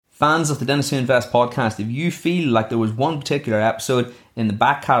Fans of the Dentists Who Invest podcast, if you feel like there was one particular episode in the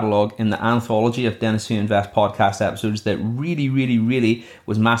back catalogue in the anthology of Dentists Who Invest podcast episodes that really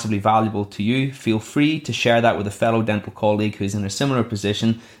was massively valuable to you, feel free to share that with a fellow dental colleague who's in a similar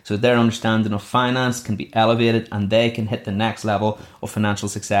position so their understanding of finance can be elevated and they can hit the next level of financial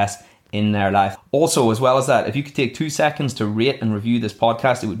success in their life. Also, as well as that, if you could take 2 seconds to rate and review this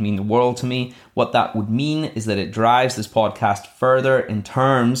podcast, it would mean the world to me. What that would mean is that it drives this podcast further in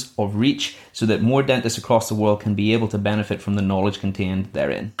terms of reach so that more dentists across the world can be able to benefit from the knowledge contained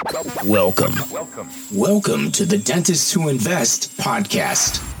therein. Welcome to the Dentists Who Invest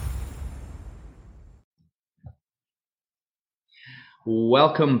podcast.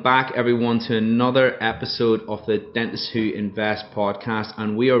 Welcome back, everyone, to another episode of the Dentists Who Invest podcast,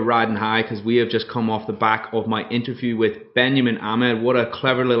 and we are riding high because we have just come off the back of my interview with Benjamin Ahmed. What a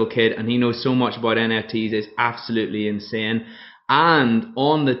clever little kid, and he knows so much about NFTs. It's absolutely insane. And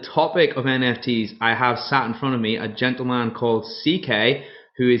on the topic of NFTs, I have sat in front of me a gentleman called CK,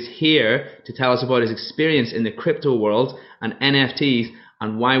 who is here to tell us about his experience in the crypto world and NFTs,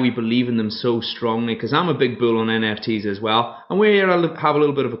 and why we believe in them so strongly, because I'm a big bull on NFTs as well. And we're here to have a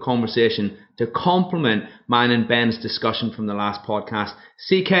little bit of a conversation to complement mine and Ben's discussion from the last podcast.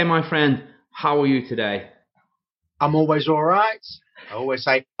 CK, my friend, how are you today? I'm always all right. I always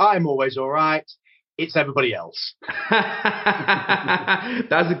say, I'm always all right. It's everybody else.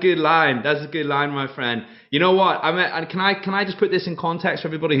 That's a good line. That's a good line, my friend. You know what? Can I just put this in context for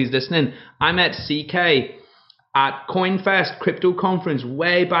everybody who's listening? I met CK at CoinFest crypto conference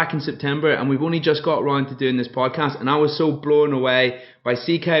way back in September, and we've only just got around to doing this podcast, and I was so blown away by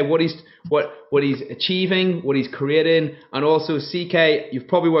CK, what he's achieving, what he's creating, and also CK, you've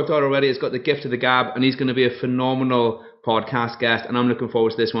probably worked out already, has got the gift of the gab, and he's going to be a phenomenal podcast guest, and I'm looking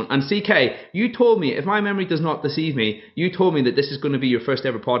forward to this one. And CK, you told me, if my memory does not deceive me, you told me that this is going to be your first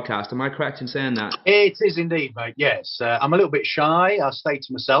ever podcast. Am I correct in saying that? It is indeed, mate, yes. I'm a little bit shy, I stay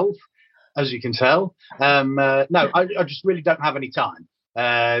to myself, as you can tell. I just really don't have any time.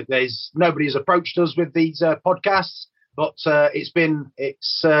 There's nobody has approached us with these podcasts, but it's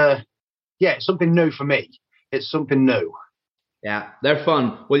something new for me. It's something new. Yeah, they're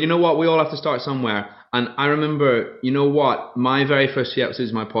fun. Well, you know what? We all have to start somewhere. And I remember, you know what? My very first few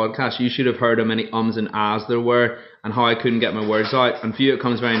episodes of my podcast, you should have heard how many ums and ahs there were and how I couldn't get my words out. And for you, it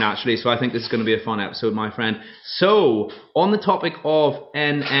comes very naturally. So I think this is going to be a fun episode, my friend. So, on the topic of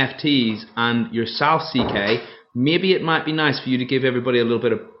NFTs and yourself, CK, maybe it might be nice for you to give everybody a little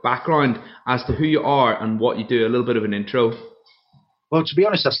bit of background as to who you are and what you do, a little bit of an intro. Well, to be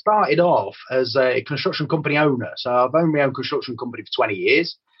honest, I started off as a construction company owner. So I've owned my own construction company for 20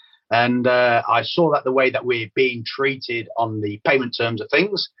 years. And I saw that the way that we're being treated on the payment terms of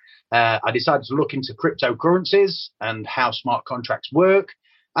things, I decided to look into cryptocurrencies and how smart contracts work,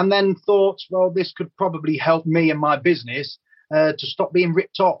 and then thought, well, this could probably help me and my business to stop being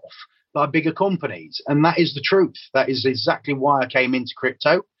ripped off by bigger companies. And that is the truth. That is exactly why I came into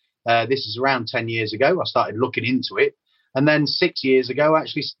crypto. This is around 10 years ago. I started looking into it. And then 6 years ago, I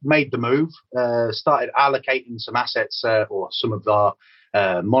actually made the move, started allocating some assets or some of our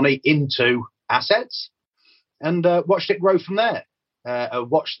money into assets, and watched it grow from there.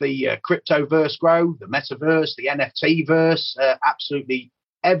 Watched the cryptoverse grow, the metaverse, the NFT verse, absolutely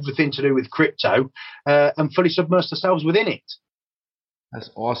everything to do with crypto, and fully submersed ourselves within it. That's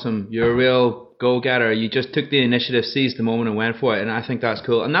awesome. You're a real go-getter. You just took the initiative, seized the moment and went for it. And I think that's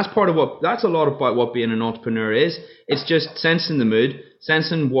cool. And that's a lot about what being an entrepreneur is. It's just sensing the mood,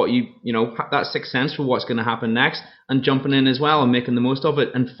 sensing what that sixth sense for what's going to happen next, and jumping in as well and making the most of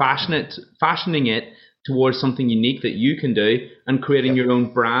it and fashioning it towards something unique that you can do and creating your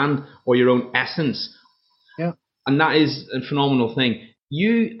own brand or your own essence. Yeah. And that is a phenomenal thing.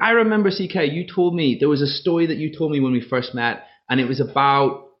 I remember, CK, you told me, there was a story that you told me when we first met, and it was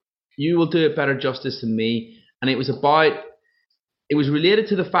about, you will do it better justice than me, and it was related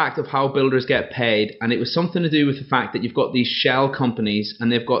to the fact of how builders get paid, and it was something to do with the fact that you've got these shell companies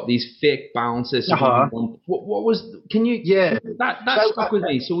and they've got these fake balances. Uh-huh. What was? Can you? Yeah, that stuck with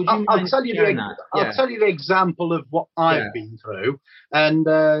me. So would you mind sharing that? I'll tell you the example of what I've been through, and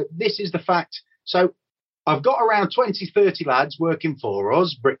this is the fact. So I've got around 20, 30 lads working for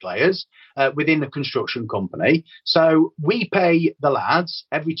us, bricklayers, within the construction company. So we pay the lads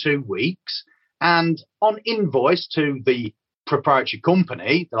every 2 weeks, and on invoice to the proprietary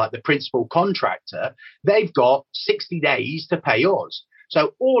company, like the principal contractor, they've got 60 days to pay us.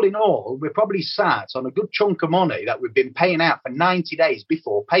 So all in all, we're probably sat on a good chunk of money that we've been paying out for 90 days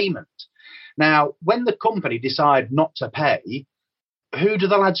before payment. Now, when the company decide not to pay, who do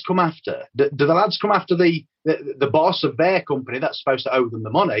the lads come after? Do the lads come after the boss of their company that's supposed to owe them the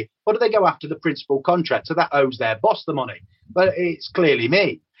money, or do they go after the principal contractor that owes their boss the money? But it's clearly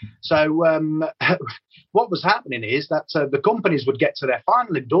me. So what was happening is that the companies would get to their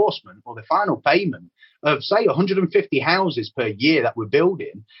final endorsement or the final payment of, say, 150 houses per year that we're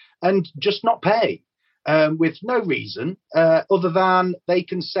building and just not pay. With no reason other than they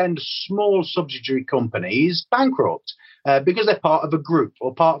can send small subsidiary companies bankrupt because they're part of a group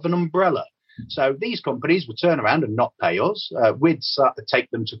or part of an umbrella. So these companies would turn around and not pay us. We'd take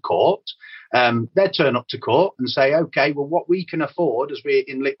them to court. They'd turn up to court and say, OK, well, what we can afford as we're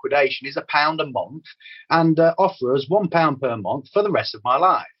in liquidation is £1 a month and offer us £1 per month for the rest of my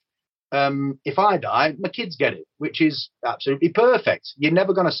life. If I die, my kids get it, which is absolutely perfect. You're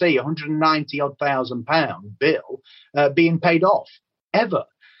never going to see £190,000 bill being paid off ever.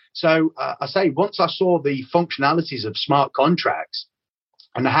 So I say, once I saw the functionalities of smart contracts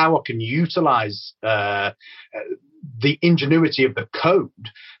and how I can utilize the ingenuity of the code,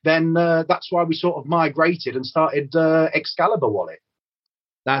 then that's why we sort of migrated and started Excalibur Wallet.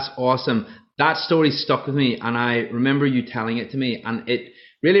 That's awesome. That story stuck with me, and I remember you telling it to me, and it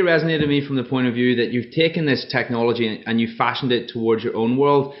really resonated with me from the point of view that you've taken this technology and you fashioned it towards your own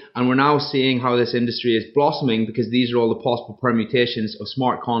world. And we're now seeing how this industry is blossoming because these are all the possible permutations of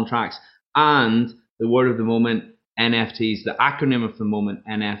smart contracts and the word of the moment, NFTs, the acronym of the moment,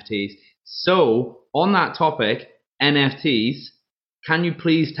 NFTs. So on that topic, NFTs, can you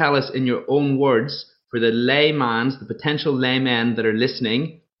please tell us in your own words for the laymans, the potential laymen that are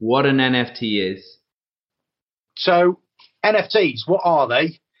listening, what an NFT is? So NFTs, what are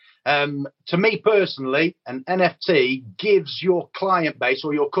they? To me personally, an NFT gives your client base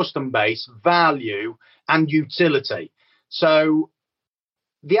or your custom base value and utility. So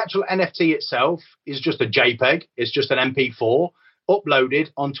the actual NFT itself is just a JPEG. It's just an MP4 uploaded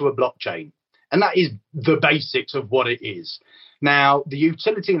onto a blockchain. And that is the basics of what it is. Now, the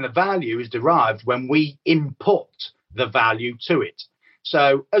utility and the value is derived when we input the value to it.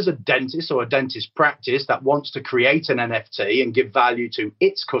 So as a dentist or a dentist practice that wants to create an NFT and give value to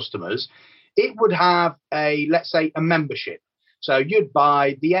its customers, it would have let's say, a membership. So you'd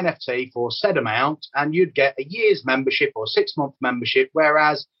buy the NFT for said amount and you'd get a year's membership or 6-month membership,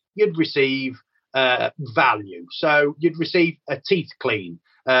 whereas you'd receive value. So you'd receive a teeth clean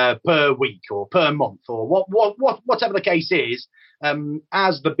per week or per month or whatever the case is.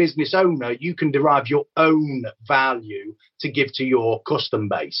 As the business owner, you can derive your own value to give to your custom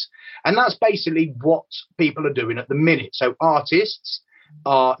base. And that's basically what people are doing at the minute. So artists,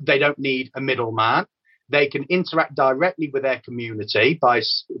 they don't need a middleman. They can interact directly with their community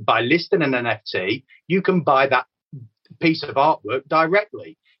by listing an NFT. You can buy that piece of artwork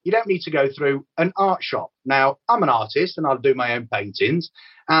directly. You don't need to go through an art shop. Now, I'm an artist and I'll do my own paintings,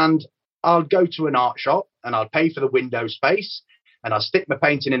 and I'll go to an art shop and I'll pay for the window space and I'll stick my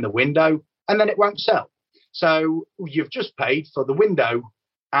painting in the window and then it won't sell. So you've just paid for the window,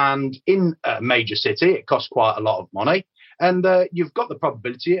 and in a major city, it costs quite a lot of money, and you've got the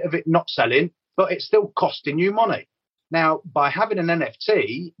probability of it not selling, but it's still costing you money. Now, by having an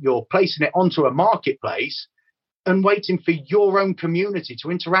NFT, you're placing it onto a marketplace and waiting for your own community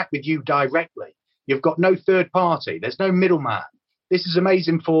to interact with you directly. You've got no third party. There's no middleman. This is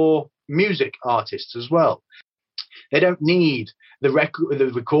amazing for music artists as well. They don't need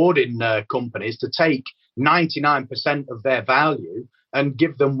the recording companies to take 99% of their value and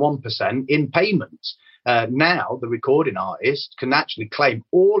give them 1% in payment. Now, the recording artist can actually claim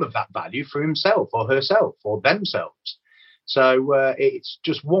all of that value for himself or herself or themselves. So it's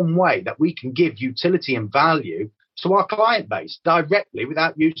just one way that we can give utility and value to our client base directly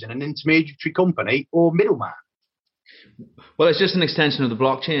without using an intermediary company or middleman. Well, it's just an extension of the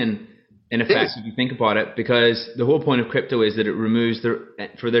blockchain, in effect, if you think about it, because the whole point of crypto is that it removes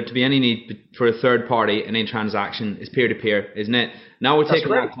for there to be any need for a third party in a transaction is peer-to-peer, isn't it? Now we're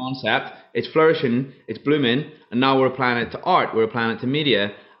taking that concept, it's flourishing, it's blooming, and now we're applying it to art, we're applying it to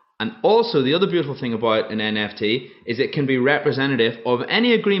media. And also the other beautiful thing about an NFT is it can be representative of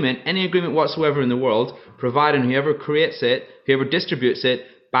any agreement whatsoever in the world, providing whoever creates it, whoever distributes it,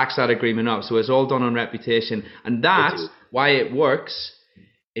 backs that agreement up. So it's all done on reputation. And that's why it works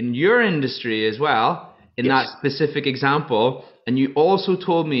in your industry as well, in that specific example. And you also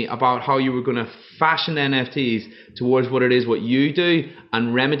told me about how you were going to fashion NFTs towards what you do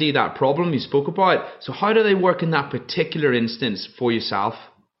and remedy that problem you spoke about. So how do they work in that particular instance for yourself?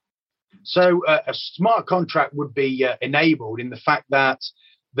 So a smart contract would be enabled in the fact that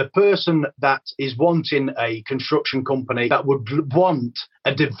the person that is wanting a construction company that would want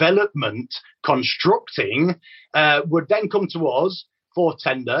a development constructing would then come to us for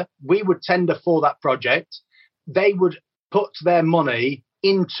tender. We would tender for that project. They would put their money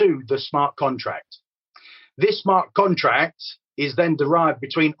into the smart contract. This smart contract is then derived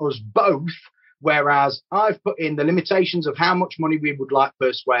between us both, whereas I've put in the limitations of how much money we would like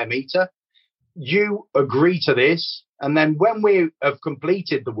per square meter. You agree to this, and then when we have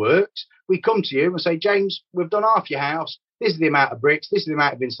completed the works, we come to you and say, James, we've done half your house. This is the amount of bricks. This is the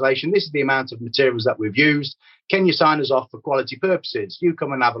amount of insulation. This is the amount of materials that we've used. Can you sign us off for quality purposes? You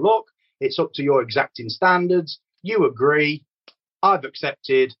come and have a look. It's up to your exacting standards. You agree. I've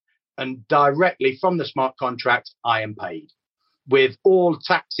accepted. And directly from the smart contract, I am paid, with all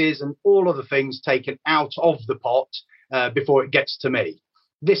taxes and all other things taken out of the pot before it gets to me.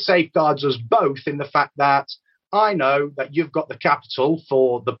 This safeguards us both in the fact that I know that you've got the capital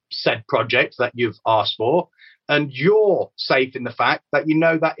for the said project that you've asked for, and you're safe in the fact that you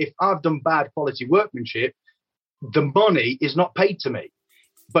know that if I've done bad quality workmanship, the money is not paid to me,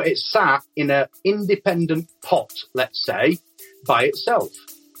 but it's sat in an independent pot, let's say, by itself.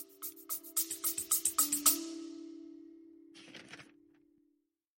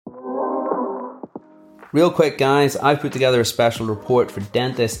 Real quick, guys, I've put together a special report for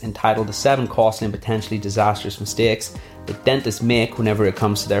dentists entitled The 7 Costly and Potentially Disastrous Mistakes that dentists make whenever it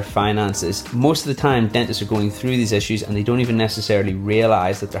comes to their finances. Most of the time, dentists are going through these issues and they don't even necessarily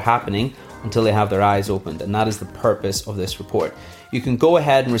realise that they're happening until they have their eyes opened, and that is the purpose of this report. You can go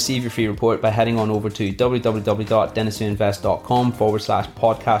ahead and receive your free report by heading on over to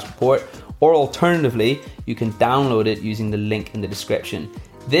www.dentistwhoinvest.com/podcast report, or alternatively, you can download it using the link in the description.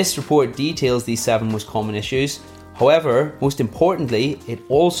 This report details these 7 most common issues. However, most importantly, it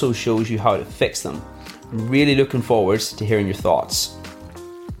also shows you how to fix them. I'm really looking forward to hearing your thoughts.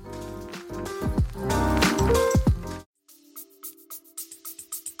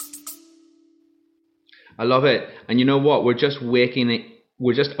 I love it. And you know what? We're just awakening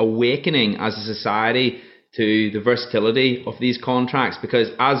as a society to the versatility of these contracts, because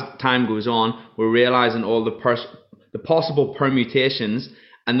as time goes on, we're realizing all the possible permutations.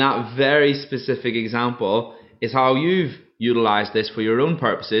 And that very specific example is how you've utilized this for your own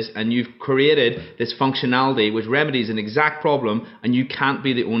purposes, and you've created this functionality which remedies an exact problem, and you can't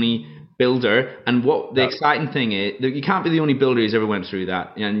be the only builder. And what the exciting thing is, that you can't be the only builder who's ever went through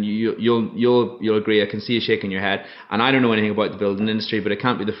that. And you'll agree. I can see you shaking your head. And I don't know anything about the building industry, but it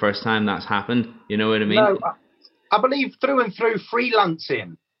can't be the first time that's happened. You know what I mean? No, I believe through and through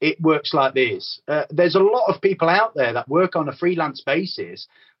freelancing, it works like this. There's a lot of people out there that work on a freelance basis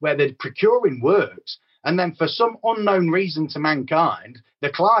where they're procuring works, and then for some unknown reason to mankind, the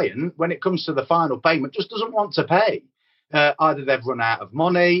client, when it comes to the final payment, just doesn't want to pay. Either they've run out of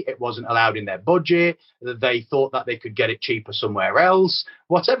money, it wasn't allowed in their budget, they thought that they could get it cheaper somewhere else.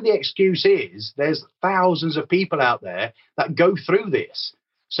 Whatever the excuse is, there's thousands of people out there that go through this.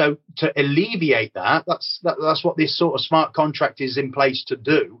 So to alleviate that, that's what this sort of smart contract is in place to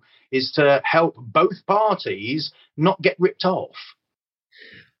do, is to help both parties not get ripped off.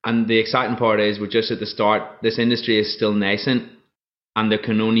 And the exciting part is we're just at the start. This industry is still nascent, and there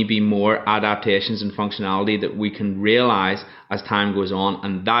can only be more adaptations and functionality that we can realize as time goes on.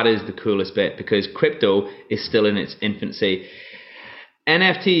 And that is the coolest bit, because crypto is still in its infancy.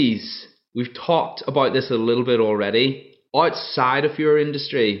 NFTs, we've talked about this a little bit already. Outside of your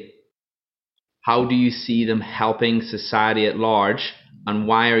industry, how do you see them helping society at large, and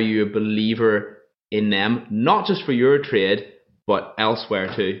why are you a believer in them, not just for your trade, but elsewhere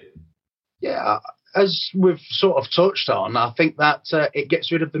too? Yeah, as we've sort of touched on, I think that it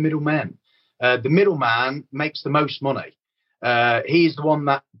gets rid of the middleman. The middleman makes the most money. He's the one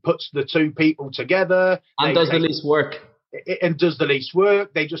that puts the two people together. And does the least work. And does the least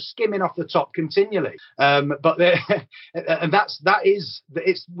work. They just skimming off the top continually. And we're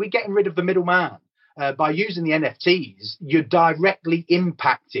getting rid of the middleman. By using the NFTs, you're directly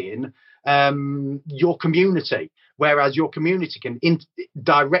impacting your community, whereas your community can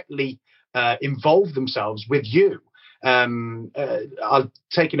directly involve themselves with you. I'll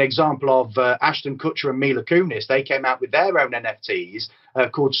take an example of Ashton Kutcher and Mila Kunis. They came out with their own NFTs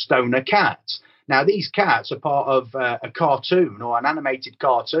called Stoner Cats. Now, these cats are part of a cartoon or an animated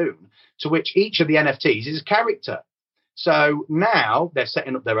cartoon to which each of the NFTs is a character. So now they're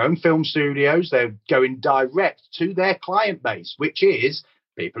setting up their own film studios. They're going direct to their client base, which is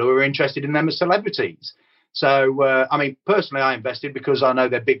people who are interested in them as celebrities. So, personally, I invested because I know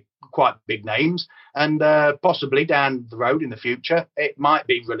they're quite big names, and possibly down the road in the future, it might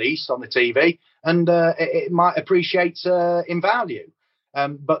be released on the TV and it might appreciate in value.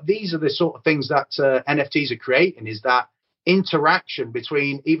 But these are the sort of things that NFTs are creating, is that interaction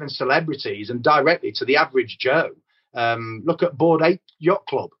between even celebrities and directly to the average Joe. Look at Bored Ape Yacht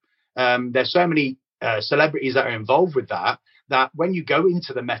Club. There's so many celebrities that are involved with that when you go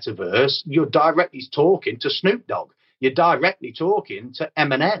into the metaverse, you're directly talking to Snoop Dogg. You're directly talking to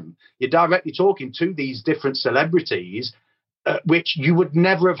Eminem. You're directly talking to these different celebrities, which you would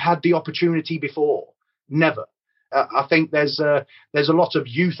never have had the opportunity before. Never. I think there's a lot of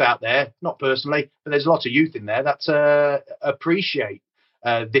youth out there, not personally, but there's a lot of youth in there that appreciate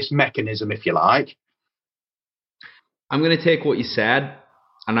this mechanism, if you like. I'm going to take what you said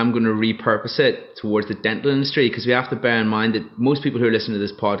and I'm going to repurpose it towards the dental industry, because we have to bear in mind that most people who are listening to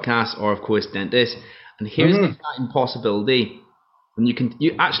this podcast are, of course, dentists. And here's an exciting possibility. And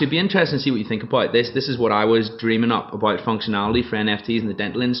you actually be interested to see what you think about this. This is what I was dreaming up about functionality for NFTs in the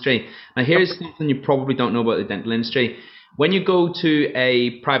dental industry. Now, here's something you probably don't know about the dental industry. When you go to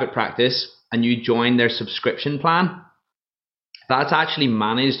a private practice and you join their subscription plan, that's actually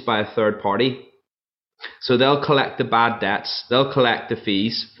managed by a third party. So they'll collect the bad debts, they'll collect the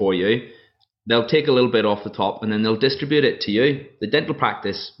fees for you, they'll take a little bit off the top, and then they'll distribute it to you, the dental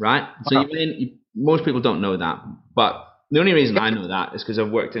practice, right? So most people don't know that, but the only reason I know that is because I've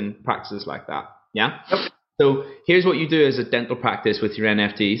worked in practices like that. Yeah. Yep. So here's what you do as a dental practice with your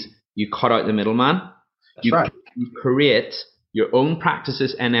NFTs. You cut out the middleman. That's right. You create your own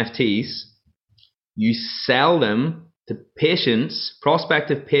practices NFTs. You sell them to patients,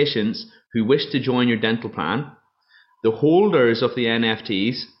 prospective patients who wish to join your dental plan. The holders of the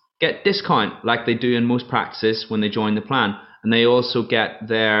NFTs get discount like they do in most practices when they join the plan. And they also get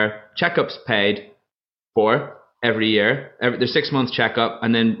their checkups paid for every year, their 6 months checkup,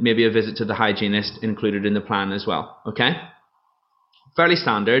 and then maybe a visit to the hygienist included in the plan as well. Okay? Fairly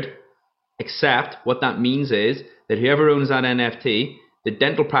standard, except what that means is that whoever owns that NFT, the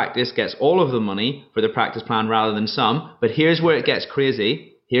dental practice gets all of the money for the practice plan rather than some. But here's where it gets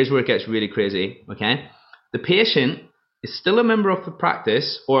crazy. Here's where it gets really crazy. Okay? The patient is still a member of the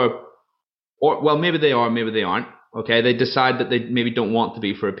practice, or well, maybe they are, maybe they aren't. Okay? They decide that they maybe don't want to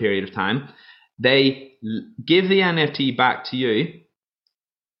be for a period of time. They give the NFT back to you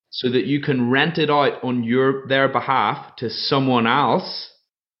so that you can rent it out on their behalf to someone else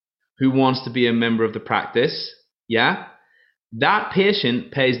who wants to be a member of the practice. Yeah? That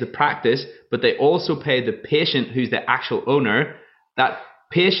patient pays the practice, but they also pay the patient who's the actual owner. That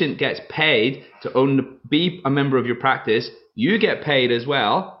patient gets paid to be a member of your practice. You get paid as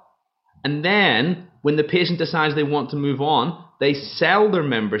well. And then when the patient decides they want to move on, they sell their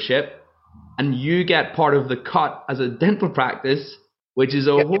membership, and you get part of the cut as a dental practice, which is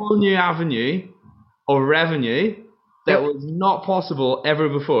a whole new avenue of revenue that was not possible ever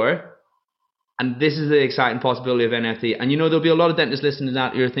before. And this is the exciting possibility of NFT. And there'll be a lot of dentists listening to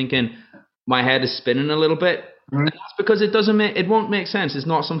that who are thinking, my head is spinning a little bit. Mm-hmm. And that's because it won't make sense. It's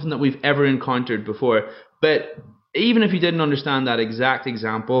not something that we've ever encountered before. But even if you didn't understand that exact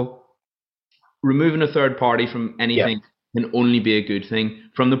example, removing a third party from anything can only be a good thing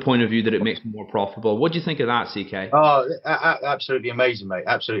from the point of view that it makes it more profitable. What do you think of that, CK? Oh, absolutely amazing, mate.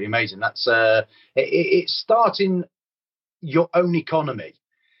 Absolutely amazing. That's it's starting your own economy,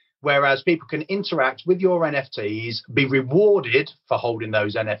 whereas people can interact with your NFTs, be rewarded for holding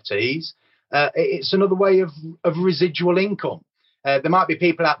those NFTs. It's another way of residual income. There might be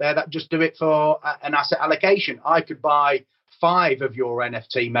people out there that just do it for an asset allocation. I could buy 5 of your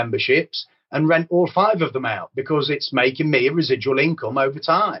NFT memberships and rent all 5 of them out because it's making me a residual income over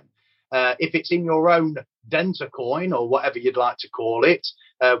time. If it's in your own Denta coin or whatever you'd like to call it,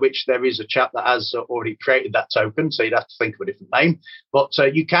 which there is a chap that has already created that token, so you'd have to think of a different name. But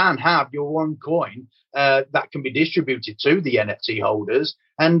you can have your own coin that can be distributed to the NFT holders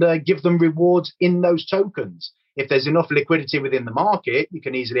and give them rewards in those tokens. If there's enough liquidity within the market, you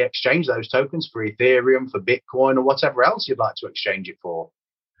can easily exchange those tokens for Ethereum, for Bitcoin, or whatever else you'd like to exchange it for.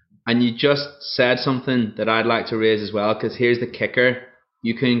 And you just said something that I'd like to raise as well, because here's the kicker.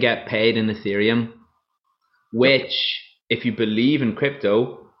 You can get paid in Ethereum, which, if you believe in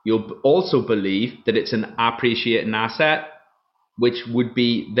crypto, you'll also believe that it's an appreciating asset, which would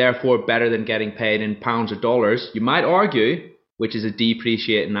be therefore better than getting paid in pounds or dollars. You might argue, which is a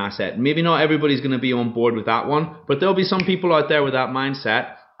depreciating asset. Maybe not everybody's going to be on board with that one, but there'll be some people out there with that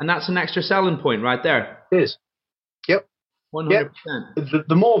mindset, and that's an extra selling point right there. It is. Yep. 100%.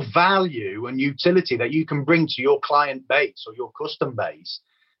 The more value and utility that you can bring to your client base or your custom base,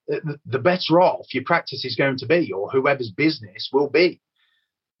 the better off your practice is going to be, or whoever's business will be.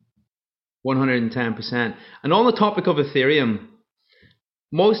 110%. And on the topic of Ethereum,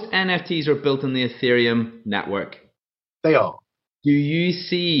 most NFTs are built on the Ethereum network. They are. Do you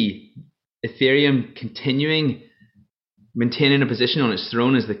see Ethereum continuing maintaining a position on its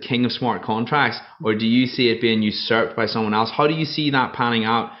throne as the king of smart contracts, or do you see it being usurped by someone else? How do you see that panning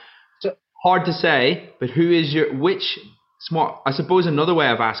out? Hard to say, but which smart? I suppose another way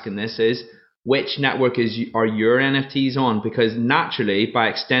of asking this is, which network are your NFTs on? Because naturally, by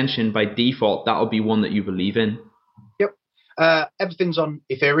extension, by default, that'll be one that you believe in. Yep. Everything's on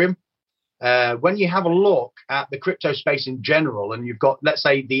Ethereum. When you have a look at the crypto space in general, and you've got, let's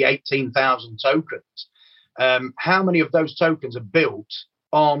say, the 18,000 tokens, how many of those tokens are built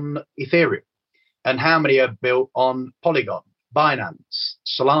on Ethereum? And how many are built on Polygon, Binance,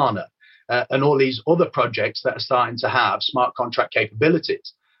 Solana, and all these other projects that are starting to have smart contract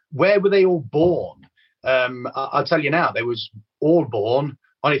capabilities? Where were they all born? I'll tell you now, they was all born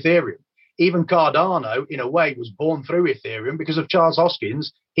on Ethereum. Even Cardano, in a way, was born through Ethereum because of Charles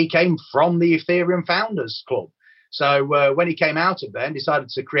Hoskins. He came from the Ethereum Founders Club. So when he came out of there and decided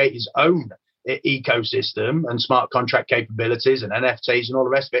to create his own ecosystem and smart contract capabilities and NFTs and all the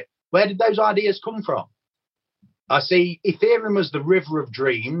rest of it, where did those ideas come from? I see Ethereum as the river of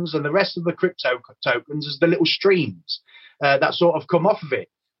dreams and the rest of the crypto tokens as the little streams that sort of come off of it,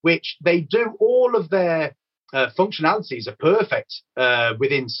 which they do all of their functionalities are perfect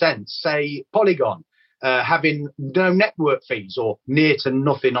within sense. Say Polygon having no network fees or near to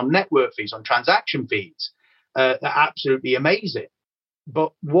nothing on network fees, on transaction fees. They're absolutely amazing.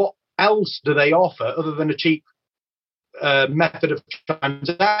 But what else do they offer other than a cheap method of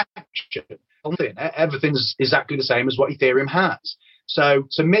transaction? Nothing. Everything's exactly the same as what Ethereum has. So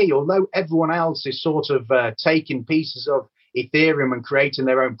to me, although everyone else is sort of taking pieces of Ethereum and creating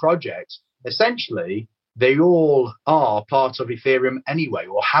their own projects, essentially they all are part of Ethereum anyway,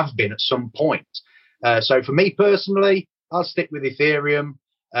 or have been at some point. So for me personally, I'll stick with Ethereum.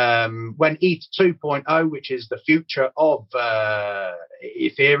 When ETH 2.0, which is the future of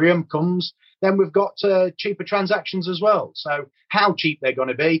Ethereum, comes, then we've got cheaper transactions as well. So how cheap they're going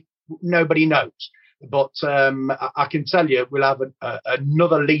to be, nobody knows. But I can tell you, we'll have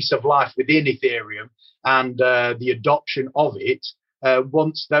another lease of life within Ethereum and the adoption of it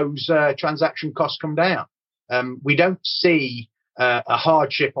once those transaction costs come down. We don't see a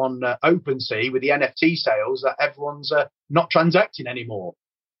hardship on OpenSea with the NFT sales that everyone's not transacting anymore.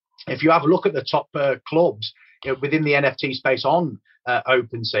 If you have a look at the top clubs within the NFT space on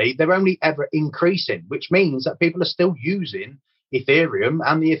OpenSea, they're only ever increasing, which means that people are still using Ethereum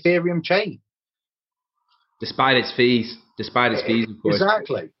and the Ethereum chain. Despite its fees, of course.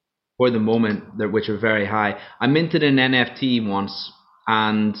 Exactly. For the moment, which are very high. I minted an NFT once,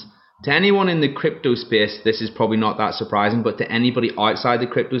 and to anyone in the crypto space, this is probably not that surprising, but to anybody outside the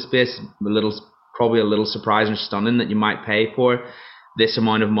crypto space, probably a little surprising or stunning that you might pay for this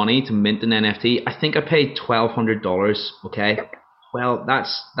amount of money to mint an NFT. I think I paid $1,200. Okay, well,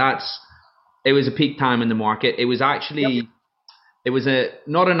 it was a peak time in the market. It was actually. It was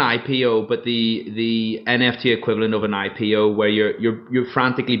not an IPO, but the NFT equivalent of an IPO, where you're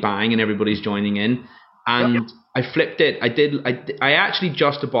frantically buying and everybody's joining in. And I flipped it. I actually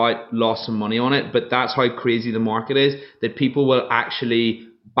just about lost some money on it, but that's how crazy the market is, that people will actually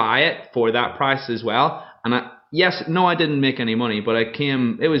buy it for that price as well. And I didn't make any money, but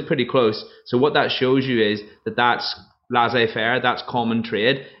it was pretty close. So what that shows you is that's laissez-faire, that's common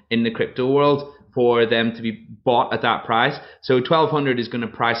trade in the crypto world, for them to be bought at that price. So 1,200 is going to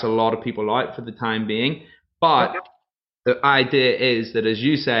price a lot of people out for the time being. But the idea is that, as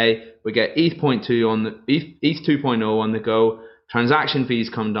you say, we get ETH 2.0 on the go, transaction fees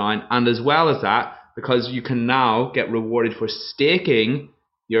come down, and as well as that, because you can now get rewarded for staking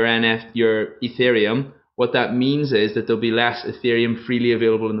your Ethereum, what that means is that there'll be less Ethereum freely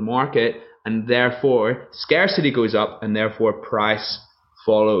available in the market, and therefore scarcity goes up, and therefore price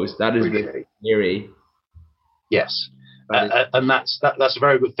follows. That is the theory. Yes, and that's a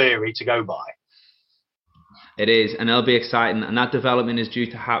very good theory to go by. It is, and it'll be exciting. And that development is due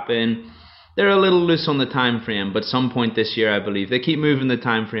to happen. They're a little loose on the time frame, but some point this year, I believe. They keep moving the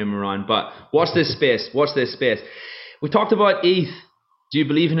time frame around. But watch this space. We talked about ETH. Do you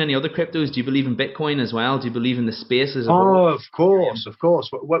believe in any other cryptos? Do you believe in Bitcoin as well? Do you believe in the space as a whole? Oh, of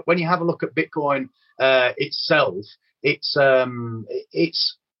course. When you have a look at Bitcoin itself, it's a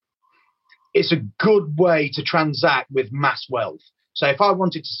good way to transact with mass wealth. So if I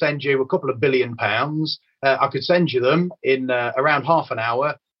wanted to send you a couple of £1 billion, I could send you them in around half an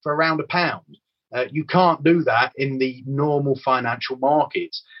hour for around £1. You can't do that in the normal financial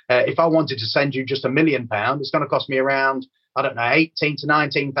markets. If I wanted to send you just £1 million, it's going to cost me around, 18 to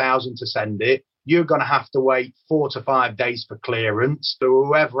 19,000 to send it. You're going to have to wait 4 to 5 days for clearance. So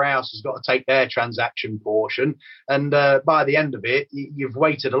whoever else has got to take their transaction portion. And by the end of it, you've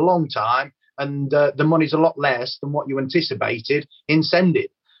waited a long time. and the money's a lot less than what you anticipated in sending.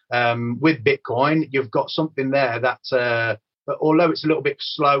 With Bitcoin, you've got something there that, although it's a little bit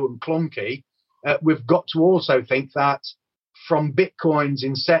slow and clunky, we've got to also think that from Bitcoin's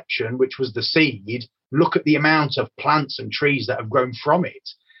inception, which was the seed, look at the amount of plants and trees that have grown from it.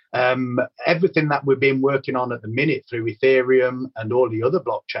 Everything that we've been working on at the minute through Ethereum and all the other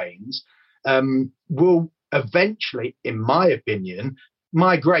blockchains will eventually, in my opinion,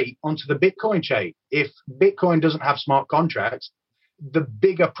 migrate onto the Bitcoin chain. If Bitcoin doesn't have smart contracts, the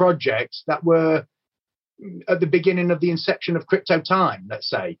bigger projects that were at the beginning of the inception of crypto time, let's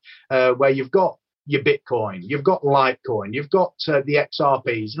say, where you've got your Bitcoin, you've got Litecoin, you've got the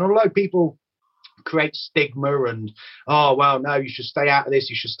XRPs, and although people create stigma and, oh, well, no, you should stay out of this,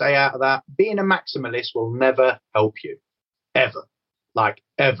 you should stay out of that, being a maximalist will never help you, ever, like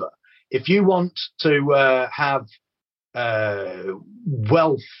ever. If you want to have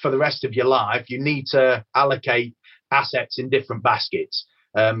wealth for the rest of your life, you need to allocate assets in different baskets.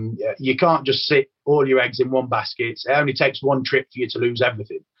 You can't just sit all your eggs in one basket. It only takes one trip for you to lose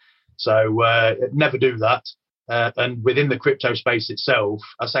everything. So never do that. And within the crypto space itself,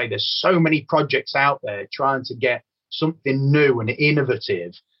 I say there's so many projects out there trying to get something new and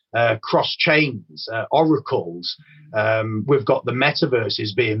innovative, cross chains, oracles. We've got the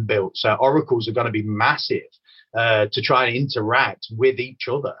metaverses being built. So oracles are going to be massive to try and interact with each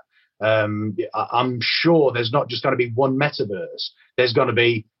other. I'm sure there's not just going to be one metaverse. There's going to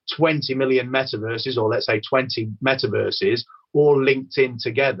be 20 million metaverses, or let's say 20 metaverses, all linked in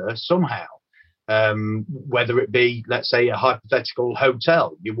together somehow. Whether it be, let's say, a hypothetical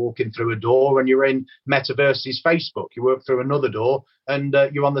hotel, you're walking through a door and you're in Metaverse's Facebook. You walk through another door and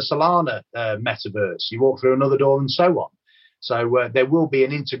you're on the Solana metaverse. You walk through another door and so on. So there will be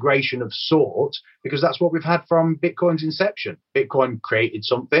an integration of sort, because that's what we've had from Bitcoin's inception. Bitcoin created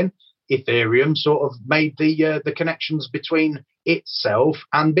something. Ethereum sort of made the connections between itself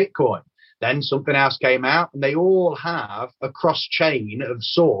and Bitcoin. Then something else came out, and they all have a cross chain of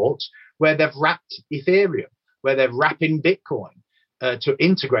sorts where they've wrapped Ethereum, where they're wrapping Bitcoin to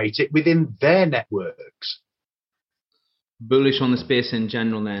integrate it within their networks. Bullish on the space in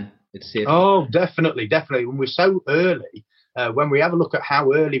general, then? It's safe. Oh, definitely. When we're so early, when we have a look at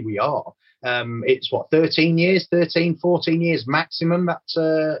how early we are, it's 14 years maximum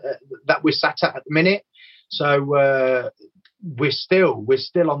that we're sat at the minute. So we're still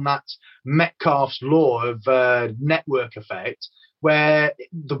on that Metcalfe's law of network effect, where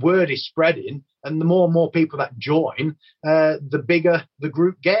the word is spreading, and the more and more people that join, the bigger the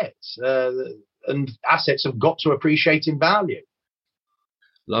group gets, and assets have got to appreciate in value.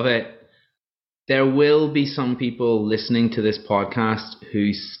 Love it. There will be some people listening to this podcast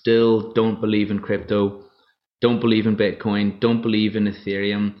who still don't believe in crypto, don't believe in Bitcoin, don't believe in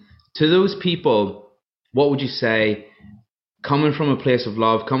Ethereum. To those people, what would you say, coming from a place of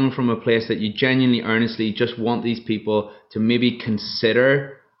love, coming from a place that you genuinely, earnestly just want these people to maybe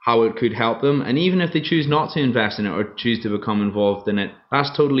consider how it could help them? And even if they choose not to invest in it or choose to become involved in it,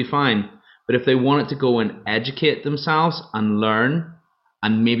 that's totally fine. But if they wanted to go and educate themselves and learn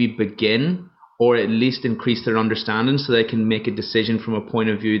and maybe begin, or at least increase their understanding so they can make a decision from a point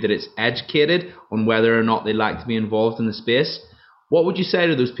of view that it's educated on whether or not they like to be involved in the space, what would you say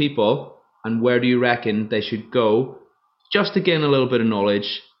to those people, and where do you reckon they should go just to gain a little bit of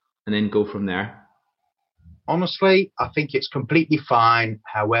knowledge and then go from there? Honestly, I think it's completely fine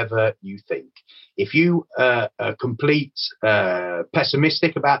however you think. If you are complete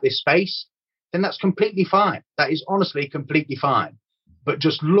pessimistic about this space, then that's completely fine. That is honestly completely fine. But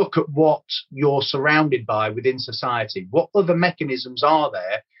just look at what you're surrounded by within society. What other mechanisms are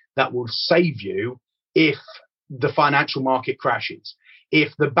there that will save you if the financial market crashes,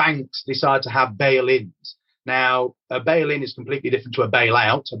 if the banks decide to have bail-ins? Now, a bail-in is completely different to a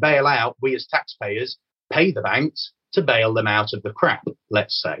bailout. A bailout, we as taxpayers pay the banks to bail them out of the crap,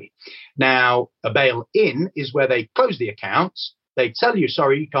 let's say. Now, a bail-in is where they close the accounts. They tell you,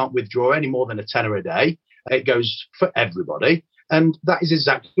 sorry, you can't withdraw any more than a tenner a day. It goes for everybody. And that is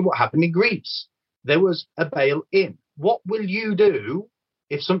exactly what happened in Greece. There was a bail-in. What will you do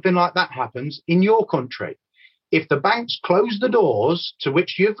if something like that happens in your country? If the banks close the doors to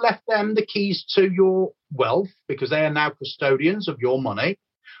which you've left them the keys to your wealth, because they are now custodians of your money,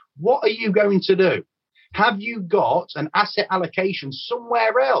 what are you going to do? Have you got an asset allocation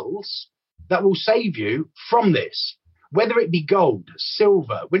somewhere else that will save you from this? Whether it be gold,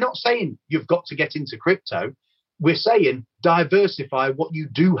 silver. We're not saying you've got to get into crypto. We're saying diversify what you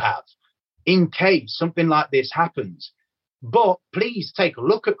do have in case something like this happens. But please take a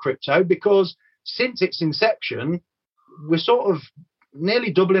look at crypto, because since its inception, we're sort of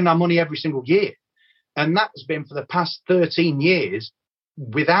nearly doubling our money every single year. And that's been for the past 13 years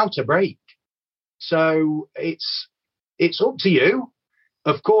without a break. So it's up to you.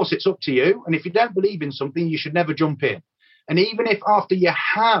 Of course, it's up to you. And if you don't believe in something, you should never jump in. And even if after you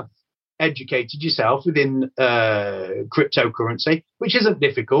have educated yourself within cryptocurrency, which isn't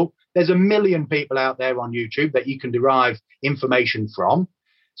difficult, there's a million people out there on YouTube that you can derive information from.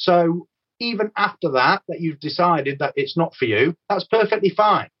 So even after that you've decided that it's not for you, that's perfectly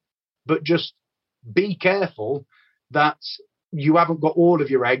fine. But just be careful that you haven't got all of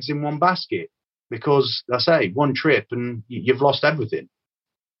your eggs in one basket, because, I say, one trip and you've lost everything.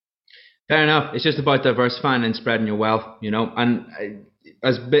 Fair enough. It's just about diversifying and spreading your wealth, And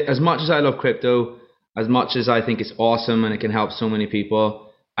as much as I love crypto, as much as I think it's awesome and it can help so many people,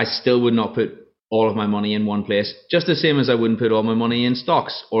 I still would not put all of my money in one place. Just the same as I wouldn't put all my money in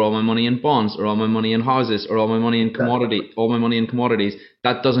stocks, or all my money in bonds, or all my money in houses, or all my money in commodities.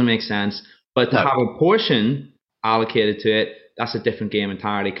 That doesn't make sense. But to have a portion allocated to it, that's a different game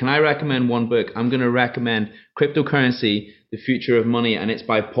entirely. Can I recommend one book? I'm going to recommend Cryptocurrency, The Future of Money, and it's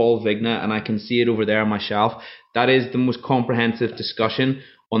by Paul Vigna, and I can see it over there on my shelf. That is the most comprehensive discussion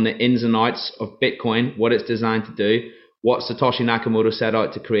on the ins and outs of Bitcoin, what it's designed to do, what Satoshi Nakamoto set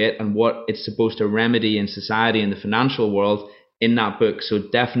out to create, and what it's supposed to remedy in society and the financial world in that book. So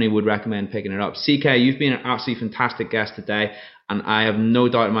definitely would recommend picking it up. CK, you've been an absolutely fantastic guest today, and I have no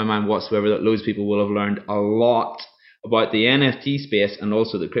doubt in my mind whatsoever that loads of people will have learned a lot about the NFT space and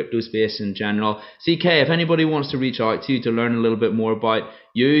also the crypto space in general. CK, if anybody wants to reach out to you to learn a little bit more about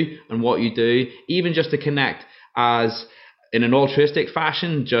you and what you do, even just to connect as in an altruistic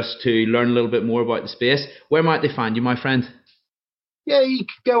fashion, just to learn a little bit more about the space, where might they find you, my friend? Yeah, you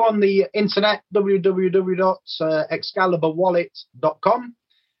can go on the internet, www.excaliburwallet.com,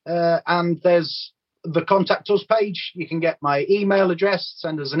 and there's the contact us page. You can get my email address,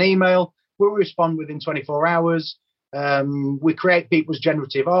 send us an email. We'll respond within 24 hours. We create people's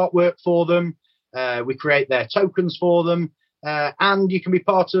generative artwork for them. We create their tokens for them. And you can be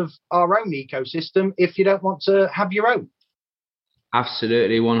part of our own ecosystem if you don't want to have your own.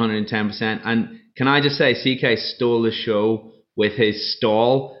 Absolutely, 110%. And can I just say, CK stole the show with his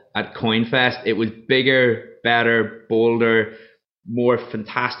stall at CoinFest. It was bigger, better, bolder, more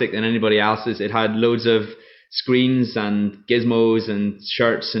fantastic than anybody else's. It had loads of screens and gizmos and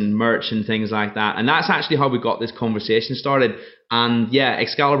shirts and merch and things like that. And that's actually how we got this conversation started. And yeah,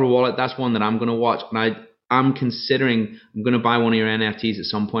 Excalibur Wallet, that's one that I'm going to watch. And I'm considering I'm going to buy one of your NFTs at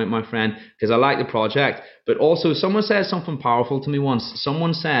some point, my friend, because I like the project. But also, someone said something powerful to me once.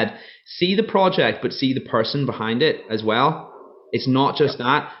 Someone said, see the project, but see the person behind it as well. It's not just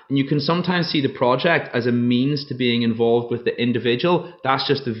that. And you can sometimes see the project as a means to being involved with the individual. That's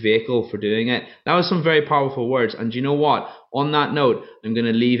just the vehicle for doing it. That was some very powerful words. And you know what? On that note, I'm going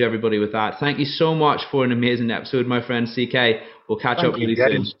to leave everybody with that. Thank you so much for an amazing episode, my friend CK. We'll catch up really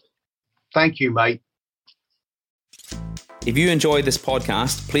soon. Thank you, mate. If you enjoyed this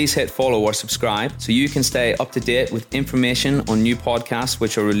podcast, please hit follow or subscribe so you can stay up to date with information on new podcasts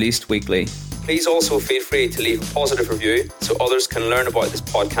which are released weekly. Please also feel free to leave a positive review so others can learn about this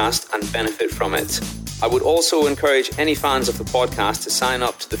podcast and benefit from it. I would also encourage any fans of the podcast to sign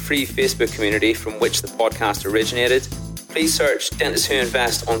up to the free Facebook community from which the podcast originated. Please search Dentists Who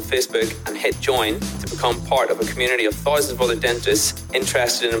Invest on Facebook and hit join to become part of a community of thousands of other dentists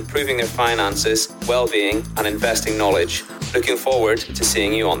interested in improving their finances, well-being and investing knowledge. Looking forward to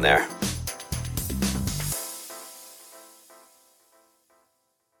seeing you on there.